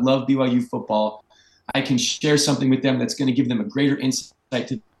people that love BYU football, I can share something with them that's going to give them a greater insight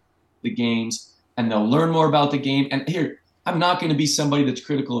to the games, and they'll learn more about the game. And here, I'm not going to be somebody that's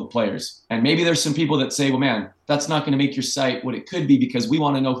critical of players. And maybe there's some people that say, well, man, that's not going to make your site what it could be because we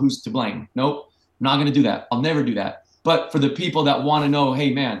want to know who's to blame. Nope, I'm not going to do that. I'll never do that. But for the people that want to know,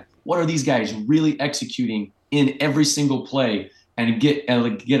 hey, man, what are these guys really executing in every single play and get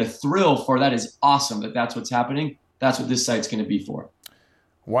a thrill for that is awesome that's what's happening. That's what this site's going to be for.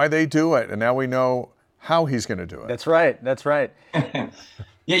 Why they do it, and now we know how he's going to do it. That's right. That's right.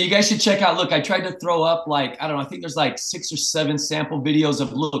 Yeah, you guys should check out. Look, I tried to throw up I think there's 6 or 7 sample videos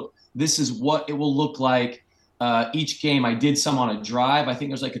of, look, this is what it will look like each game. I did some on a drive. I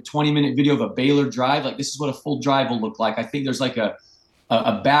think there's a 20-minute video of a Baylor drive. This is what a full drive will look like. I think there's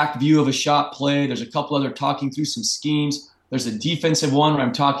a back view of a shot play. There's a couple other talking through some schemes. There's a defensive one where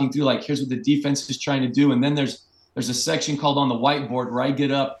I'm talking through here's what the defense is trying to do. And then there's a section called on the whiteboard where I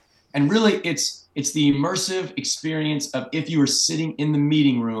get up and really it's the immersive experience of if you were sitting in the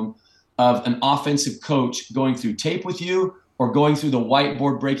meeting room of an offensive coach going through tape with you or going through the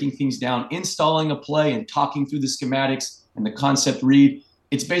whiteboard, breaking things down, installing a play and talking through the schematics and the concept read.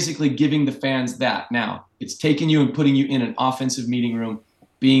 It's basically giving the fans that. Now, it's taking you and putting you in an offensive meeting room,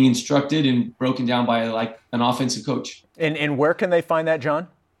 being instructed and broken down by an offensive coach. And where can they find that, John?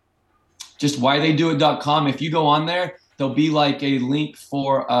 Just whytheydoit.com. If you go on there, there'll be a link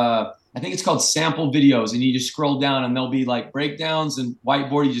for I think it's called sample videos, and you just scroll down and there'll be breakdowns and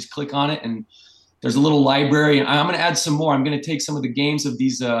whiteboard. You just click on it and there's a little library. And I'm going to add some more. I'm going to take some of the games of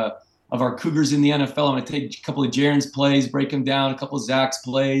these of our Cougars in the NFL. I'm going to take a couple of Jarom's plays, break them down, a couple of Zach's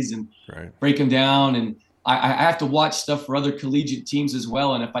plays, and break them down. And I have to watch stuff for other collegiate teams as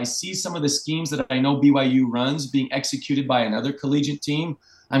well. And if I see some of the schemes that I know BYU runs being executed by another collegiate team,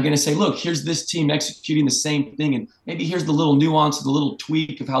 I'm going to say, look, here's this team executing the same thing. And maybe here's the little nuance, the little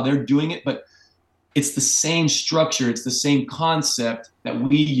tweak of how they're doing it. But it's the same structure. It's the same concept that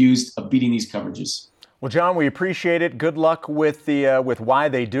we used of beating these coverages. Well, John, we appreciate it. Good luck with why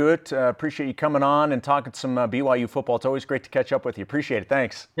they do it. Appreciate you coming on and talking some BYU football. It's always great to catch up with you. Appreciate it.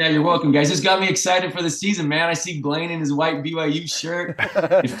 Thanks. Yeah, you're welcome, guys. This got me excited for the season, man. I see Blaine in his white BYU shirt.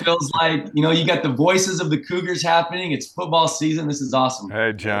 It feels like, you got the voices of the Cougars happening. It's football season. This is awesome.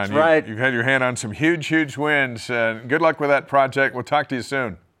 Hey, John, That's right. You've had your hand on some huge, huge wins. Good luck with that project. We'll talk to you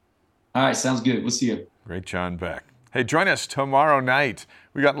soon. All right, sounds good. We'll see you. Great John Beck. Hey, join us tomorrow night.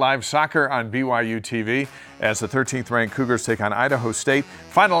 We got live soccer on BYU TV as the 13th ranked Cougars take on Idaho State.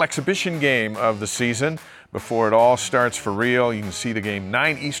 Final exhibition game of the season before it all starts for real. You can see the game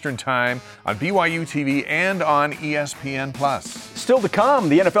 9 Eastern time on BYU TV and on ESPN+. Still to come,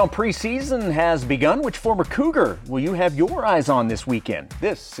 the NFL preseason has begun. Which former Cougar will you have your eyes on this weekend?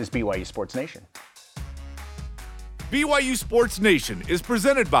 This is BYU Sports Nation. BYU Sports Nation is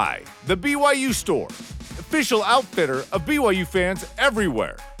presented by The BYU Store, official outfitter of BYU fans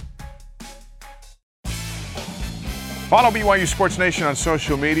everywhere. Follow BYU Sports Nation on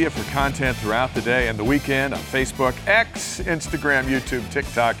social media for content throughout the day and the weekend on Facebook, X, Instagram, YouTube,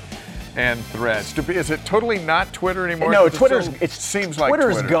 TikTok, and Threads. Is it totally not Twitter anymore? No, Twitter's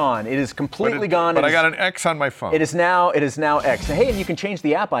gone. It is completely gone. But I got an X on my phone. It is now X. Hey, and you can change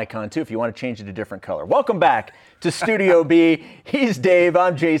the app icon too if you want to change it to a different color. Welcome back to Studio B. He's Dave.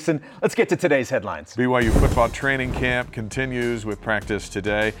 I'm Jason. Let's get to today's headlines. BYU football training camp continues with practice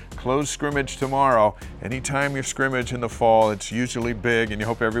today. Closed scrimmage tomorrow. Anytime you scrimmage in the fall, it's usually big, and you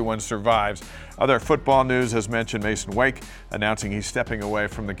hope everyone survives. Other football news, as mentioned, Mason Wake announcing he's stepping away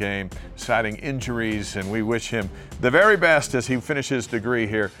from the game, citing injuries, and we wish him the very best as he finishes degree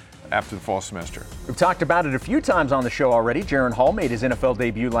here after the fall semester. We've talked about it a few times on the show already. Jaron Hall made his NFL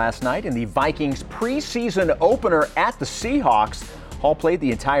debut last night in the Vikings preseason opener at the Seahawks. Hall played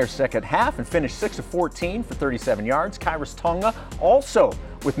the entire second half and finished 6 of 14 for 37 yards. Kyrus Tonga, also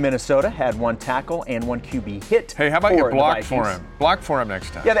with Minnesota, had 1 tackle and 1 QB hit. Hey, how about you block for him? Block for him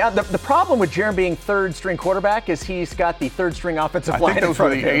next time. Yeah, the problem with Jarom being third-string quarterback is he's got the third-string offensive line. I think those were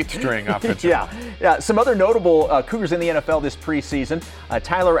the 8th-string offensive line. Yeah. Some other notable Cougars in the NFL this preseason.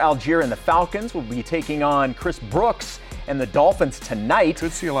 Tyler Algier and the Falcons will be taking on Chris Brooks and the Dolphins tonight.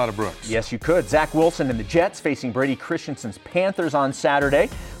 Could see a lot of Brooks. Yes, you could. Zach Wilson and the Jets facing Brady Christensen's Panthers on Saturday.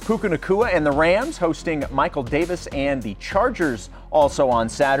 Puka Nacua and the Rams hosting Michael Davis and the Chargers also on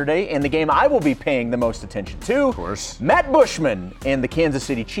Saturday. And the game I will be paying the most attention to, of course, Matt Bushman and the Kansas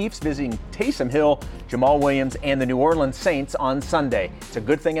City Chiefs visiting Taysom Hill, Jamal Williams, and the New Orleans Saints on Sunday. It's a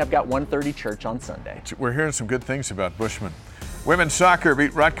good thing I've got 1:30 church on Sunday. We're hearing some good things about Bushman. Women's soccer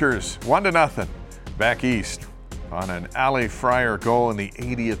beat Rutgers 1-0 back east on an Ali Fryer goal in the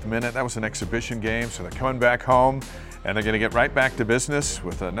 80th minute. That was an exhibition game, so they're coming back home and they're going to get right back to business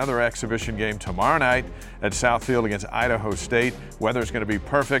with another exhibition game tomorrow night at Southfield against Idaho State. Weather's going to be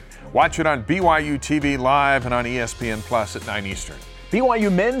perfect. Watch it on BYU TV Live and on ESPN Plus at 9 Eastern.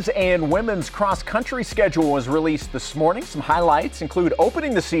 BYU men's and women's cross-country schedule was released this morning. Some highlights include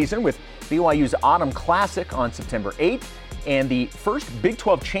opening the season with BYU's Autumn Classic on September 8th, and the first Big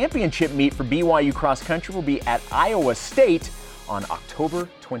 12 championship meet for BYU cross-country will be at Iowa State on October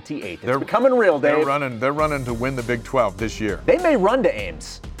 28th. It's becoming real, Dave. They're running to win the Big 12 this year. They may run to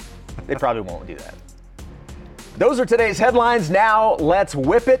Ames. They probably won't do that. Those are today's headlines. Now let's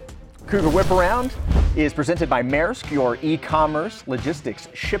whip it. Cougar Whip Around is presented by Maersk, your e-commerce logistics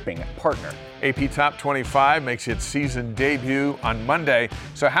shipping partner. AP Top 25 makes its season debut on Monday.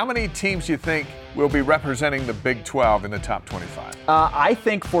 So how many teams do you think will be representing the Big 12 in the Top 25? I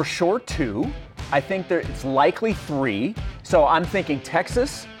think for sure 2. I think it's likely 3. So I'm thinking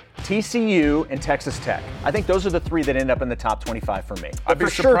Texas, TCU, and Texas Tech. I think those are the 3 that end up in the top 25 for me. I'd be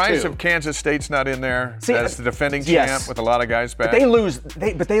surprised if Kansas State's not in there as the defending champ with a lot of guys back.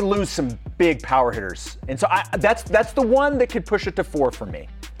 But they lose some big power hitters, and so that's the one that could push it to 4 for me.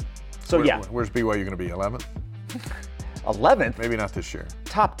 So where's BYU going to be? 11th? 11th? Maybe not this year.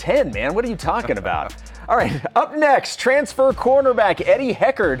 Top 10, man. What are you talking about? All right, up next, transfer cornerback Eddie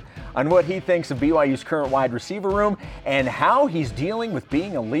Heckard on what he thinks of BYU's current wide receiver room and how he's dealing with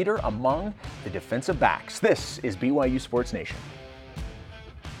being a leader among the defensive backs. This is BYU Sports Nation.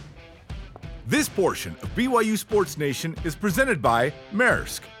 This portion of BYU Sports Nation is presented by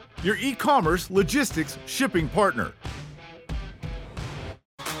Maersk, your e-commerce logistics shipping partner.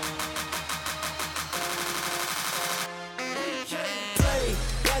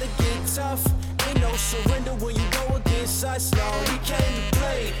 Surrender when you go against us. No, we came to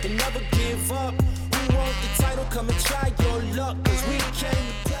play and never give up. We want the title, come and try your luck, cause we came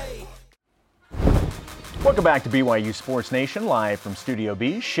to play. Welcome back to BYU Sports Nation, live from Studio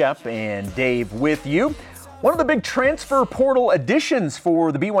B. Shep and Dave with you. One of the big transfer portal additions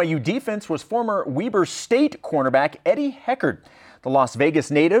for the BYU defense was former Weber State cornerback Eddie Heckard. The Las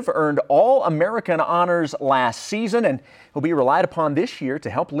Vegas native earned All-American honors last season, and he'll be relied upon this year to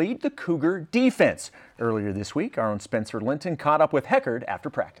help lead the Cougar defense. Earlier this week, our own Spencer Linton caught up with Heckard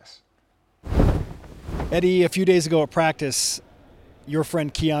after practice. Eddie, a few days ago at practice, your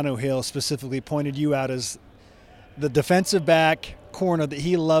friend Keanu Hill specifically pointed you out as the defensive back corner that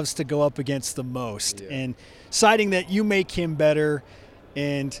he loves to go up against the most, and citing that you make him better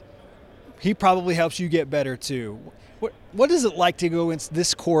and he probably helps you get better too. What is it like to go against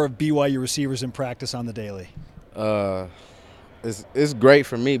this core of BYU receivers in practice on the daily? It's great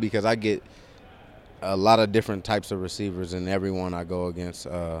for me because I get a lot of different types of receivers in everyone I go against.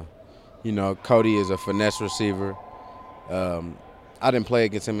 Cody is a finesse receiver. I didn't play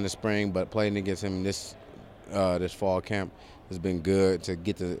against him in the spring, but playing against him this fall camp has been good to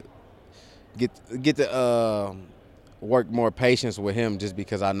get to work more patience with him, just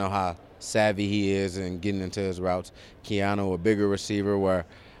because I know how savvy he is and getting into his routes. Keanu, a bigger receiver, where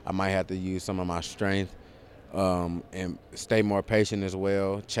I might have to use some of my strength and stay more patient as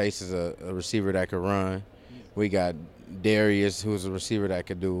well. Chase is a receiver that could run. We got Darius, who's a receiver that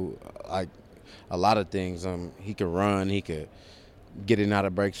could do like a lot of things. He could run, he could get in out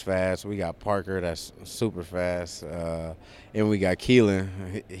of breaks fast. We got Parker, that's super fast, and we got Keelan.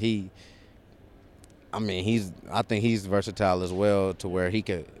 I think he's versatile as well, to where he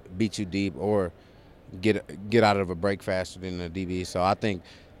could beat you deep or get out of a break faster than the DB. So I think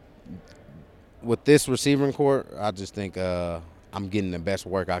with this receiving core, I just think I'm getting the best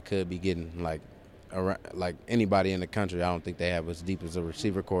work I could be getting. Like anybody in the country, I don't think they have as deep as a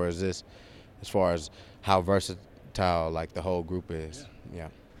receiver core as this, as far as how versatile like the whole group is. Yeah.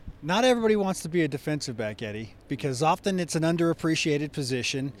 Not everybody wants to be a defensive back, Eddie, because often it's an underappreciated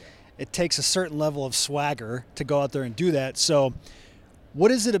position. It takes a certain level of swagger to go out there and do that. So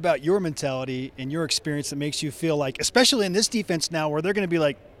what is it about your mentality and your experience that makes you feel like, especially in this defense now, where they're going to be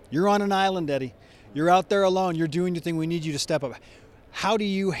like, you're on an island, Eddie. You're out there alone. You're doing your thing. We need you to step up. How do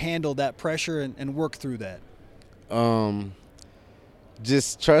you handle that pressure and work through that?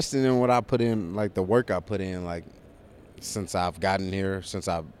 Just trusting in what I put in, like the work I put in, like since I've gotten here, since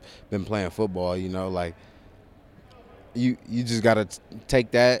I've been playing football, like you just got to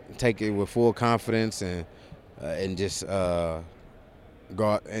take it with full confidence and just go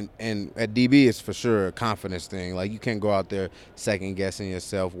out. And at DB, it's for sure a confidence thing. Like, you can't go out there second guessing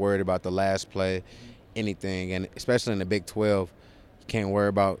yourself, worried about the last play, anything. And especially in the Big 12, you can't worry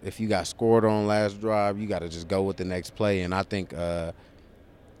about if you got scored on last drive. You got to just go with the next play. And I think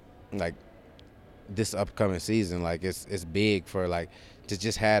like this upcoming season, like it's big for like to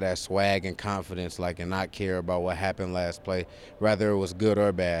just have that swag and confidence, like, and not care about what happened last play, whether it was good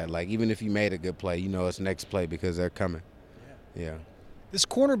or bad. Like, even if you made a good play, you know it's next play because they're coming. Yeah. This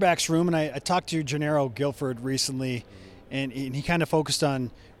cornerbacks room, and I talked to Jarom Guilford recently, and he kind of focused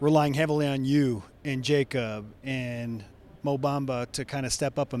on relying heavily on you and Jacob and Mo Bamba to kind of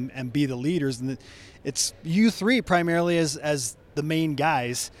step up and be the leaders. And it's you three primarily as the main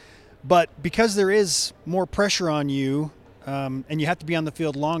guys. But because there is more pressure on you and you have to be on the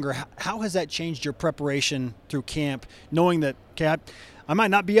field longer, how has that changed your preparation through camp, knowing that, okay, I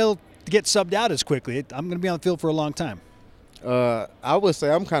might not be able to get subbed out as quickly. I'm going to be on the field for a long time. I would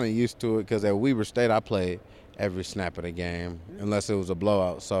say I'm kind of used to it because at Weber State I played every snap of the game unless it was a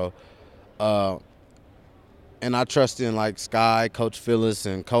blowout. So, and I trust in like Sky, Coach Phyllis,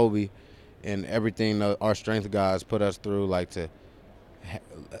 and Kobe, and everything our strength guys put us through, like to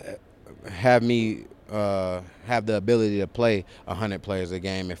have me have the ability to play 100 plays a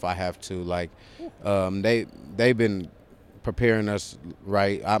game if I have to. Like they've been preparing us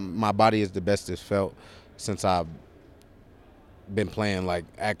right. My body is the best it's felt since I've been playing like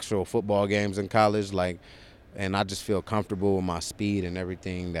actual football games in college, like, and I just feel comfortable with my speed and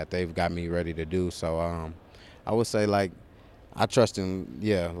everything that they've got me ready to do. So I would say like I trust in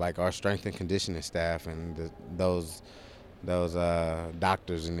like our strength and conditioning staff and those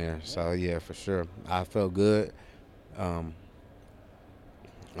doctors in there. So yeah, for sure, I feel good. I'm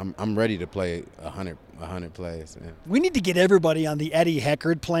ready to play 100 plays. Yeah. We need to get everybody on the Eddie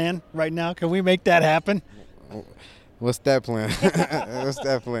Heckard plan right now. Can we make that happen? What's that plan? What's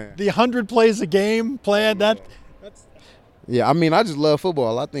that plan? The 100 plays a game plan. That's. Yeah, I mean, I just love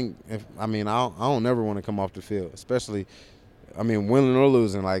football. I think I don't never want to come off the field, especially, winning or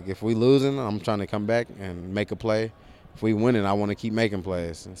losing. Like if we losing, I'm trying to come back and make a play. If we winning, I want to keep making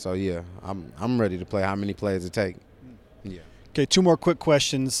plays. And so yeah, I'm ready to play how many plays it take. Yeah. Okay, 2 more quick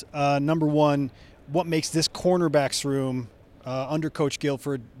questions. Number one, what makes this cornerbacks room under Coach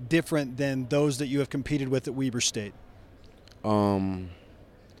Guilford different than those that you have competed with at Weber State?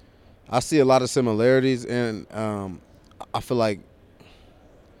 I see a lot of similarities, and I feel like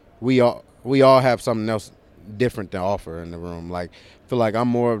we all have something else different to offer in the room. Like, I feel like I'm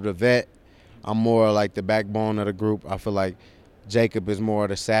more of the vet. I'm more like the backbone of the group. I feel like Jacob is more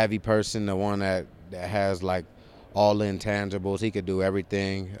the savvy person, the one that has like all the intangibles. He could do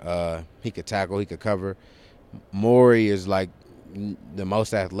everything. He could tackle. He could cover. Maury is like the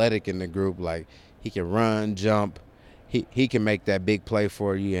most athletic in the group. Like he can run, jump. He can make that big play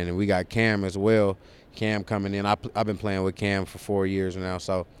for you. And we got Cam as well. Cam coming in. I've been playing with Cam for 4 years now.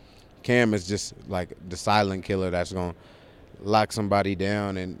 So Cam is just like the silent killer that's going to lock somebody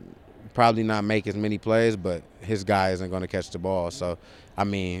down and probably not make as many plays, but his guy isn't going to catch the ball. So,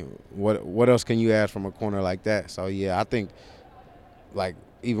 what else can you ask from a corner like that? So, yeah, I think, like,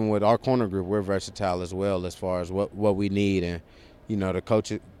 even with our corner group, we're versatile as well as far as what we need. And, the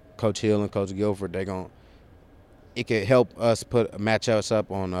Coach Hill and Coach Guilford, it could help us match us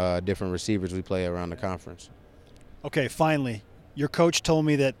up on different receivers we play around the conference. Okay, finally, your coach told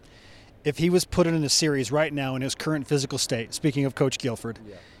me that if he was put in a series right now in his current physical state, speaking of Coach Guilford,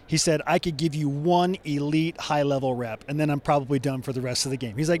 he said, I could give you 1 elite high-level rep, and then I'm probably done for the rest of the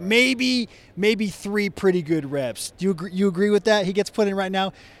game. He's like, maybe 3 pretty good reps. Do you agree with that? He gets put in right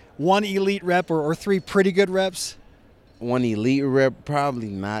now, 1 elite rep or 3 pretty good reps? 1 elite rep, probably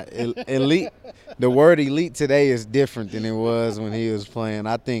not. Elite. The word elite today is different than it was when he was playing.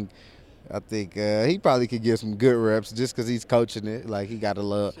 I think he probably could get some good reps just because he's coaching it. Like he got a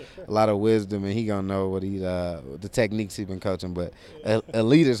lot of wisdom, and he gonna know what the techniques he's been coaching. But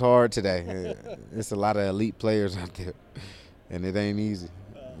elite is hard today. It's a lot of elite players out there, and it ain't easy.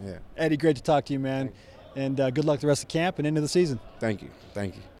 Yeah. Eddie, great to talk to you, man, and good luck the rest of camp and into the season. Thank you.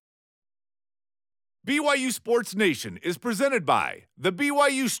 BYU Sports Nation is presented by The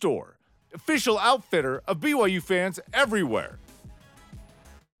BYU Store, official outfitter of BYU fans everywhere.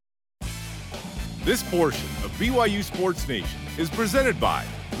 This portion of BYU Sports Nation is presented by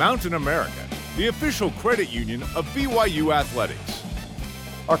Mountain America, the official credit union of BYU Athletics.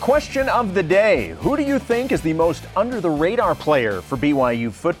 Our question of the day, who do you think is the most under-the-radar player for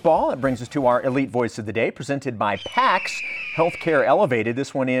BYU football? That brings us to our Elite Voice of the Day, presented by PAX Healthcare Elevated.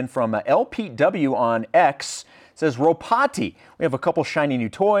 This one in from LPW on X. It says Ropati. We have a couple shiny new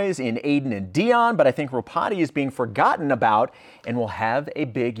toys in Aiden and Dion, but I think Ropati is being forgotten about and will have a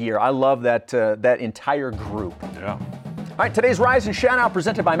big year. I love that entire group. Yeah. All right, today's Rise and Shout Out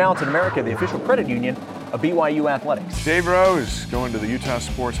presented by Mountain America, the official credit union of BYU Athletics. Dave Rose going to the Utah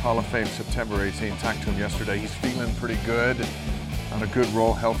Sports Hall of Fame September 18. Talked to him yesterday. He's feeling pretty good, on a good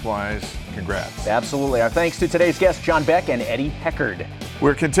roll health-wise. congrats. Absolutely. Our thanks to today's guests, John Beck and Eddie Heckard.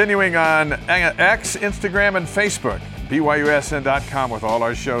 We're continuing on X, Instagram, and Facebook. BYUSN.com with all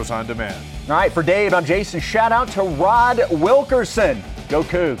our shows on demand. All right, for Dave, I'm Jason. Shout out to Rod Wilkerson. Go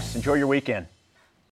Cougs. Enjoy your weekend.